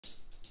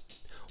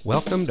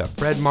Welcome to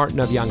Fred Martin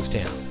of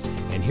Youngstown,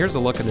 and here's a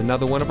look at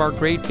another one of our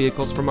great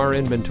vehicles from our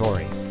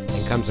inventory,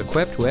 and comes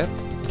equipped with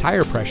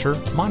tire pressure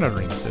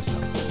monitoring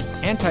system,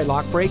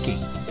 anti-lock braking,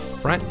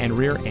 front and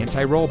rear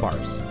anti-roll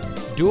bars,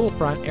 dual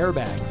front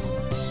airbags,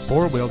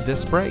 four-wheel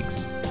disc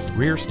brakes,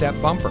 rear step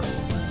bumper,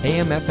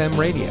 AM/FM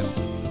radio,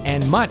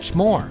 and much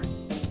more.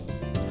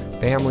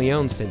 Family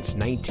owned since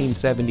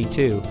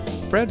 1972,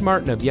 Fred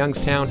Martin of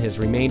Youngstown has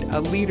remained a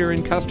leader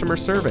in customer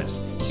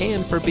service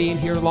and for being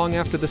here long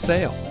after the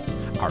sale.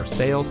 Our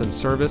sales and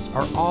service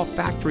are all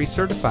factory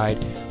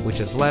certified, which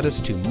has led us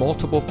to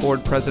multiple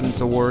Ford President's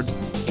Awards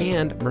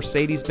and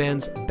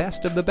Mercedes-Benz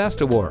Best of the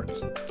Best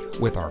Awards.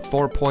 With our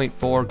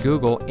 4.4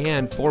 Google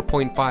and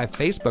 4.5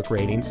 Facebook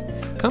ratings,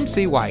 come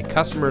see why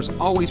customers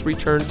always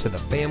return to the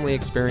family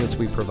experience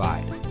we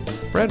provide.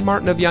 Fred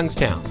Martin of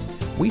Youngstown.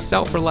 We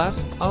sell for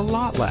less, a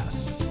lot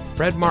less.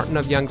 Fred Martin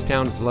of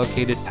Youngstown is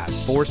located at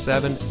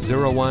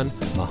 4701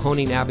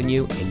 Mahoning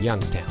Avenue in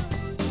Youngstown.